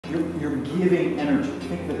You're giving energy.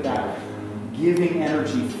 Think of that. Giving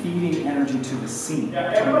energy, feeding energy to the scene.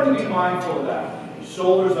 Yeah, everybody be mindful of that.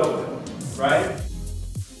 Shoulders open, right?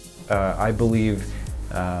 I believe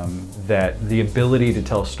that the ability to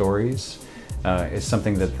tell stories is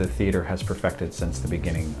something that the theater has perfected since the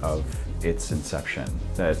beginning of its inception.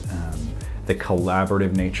 That the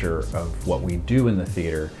collaborative nature of what we do in the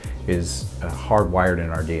theater is hardwired in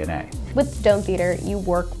our DNA. With Doane Theater, you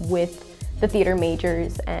work with the theater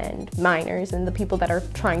majors and minors and the people that are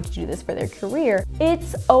trying to do this for their career.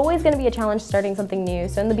 It's always going to be a challenge starting something new,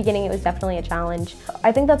 so in the beginning it was definitely a challenge.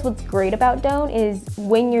 I think that's what's great about Doane is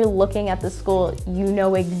when you're looking at the school, you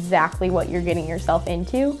know exactly what you're getting yourself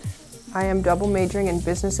into. I am double majoring in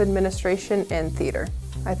business administration and theater.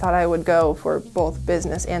 I thought I would go for both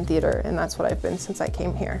business and theater, and that's what I've been since I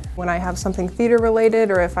came here. When I have something theater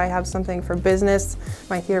related, or if I have something for business,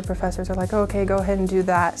 my theater professors are like, oh, okay, go ahead and do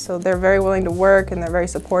that. So they're very willing to work, and they're very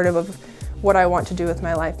supportive of what I want to do with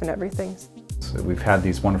my life and everything. So we've had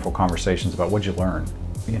these wonderful conversations about what'd you learn.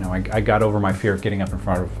 You know, I got over my fear of getting up in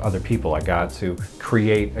front of other people. I got to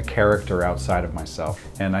create a character outside of myself.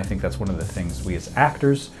 And I think that's one of the things we as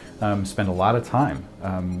actors spend a lot of time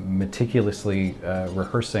meticulously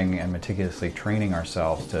rehearsing and meticulously training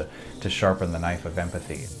ourselves to sharpen the knife of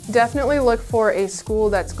empathy. Definitely look for a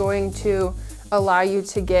school that's going to allow you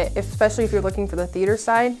to get, especially if you're looking for the theater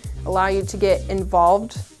side, allow you to get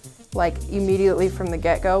involved like immediately from the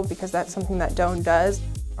get-go, because that's something that Doane does.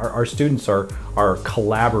 Our students are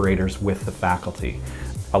collaborators with the faculty.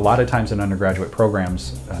 A lot of times in undergraduate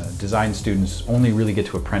programs, design students only really get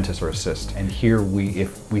to apprentice or assist. And here,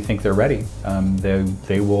 if we think they're ready,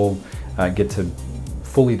 they will get to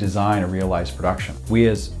fully design a realized production. We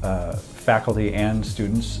as faculty and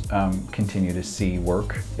students continue to see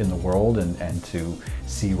work in the world and to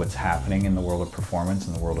see what's happening in the world of performance,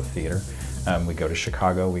 in the world of theater. We go to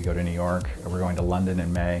Chicago, we go to New York, we're going to London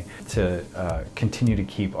in May to continue to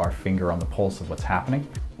keep our finger on the pulse of what's happening.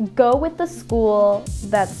 Go with the school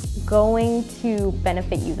that's going to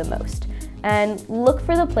benefit you the most, and look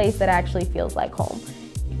for the place that actually feels like home.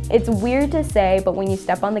 It's weird to say, but when you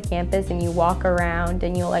step on the campus and you walk around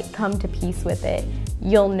and you come to peace with it,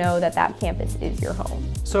 you'll know that that campus is your home.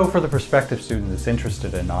 So for the prospective student that's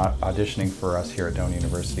interested in auditioning for us here at Doane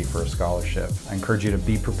University for a scholarship, I encourage you to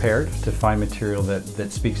be prepared to find material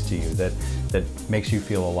that speaks to you, that makes you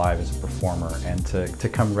feel alive as a performer, and to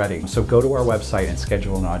come ready. So go to our website and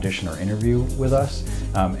schedule an audition or interview with us,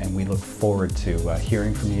 and we look forward to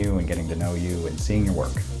hearing from you and getting to know you and seeing your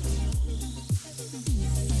work.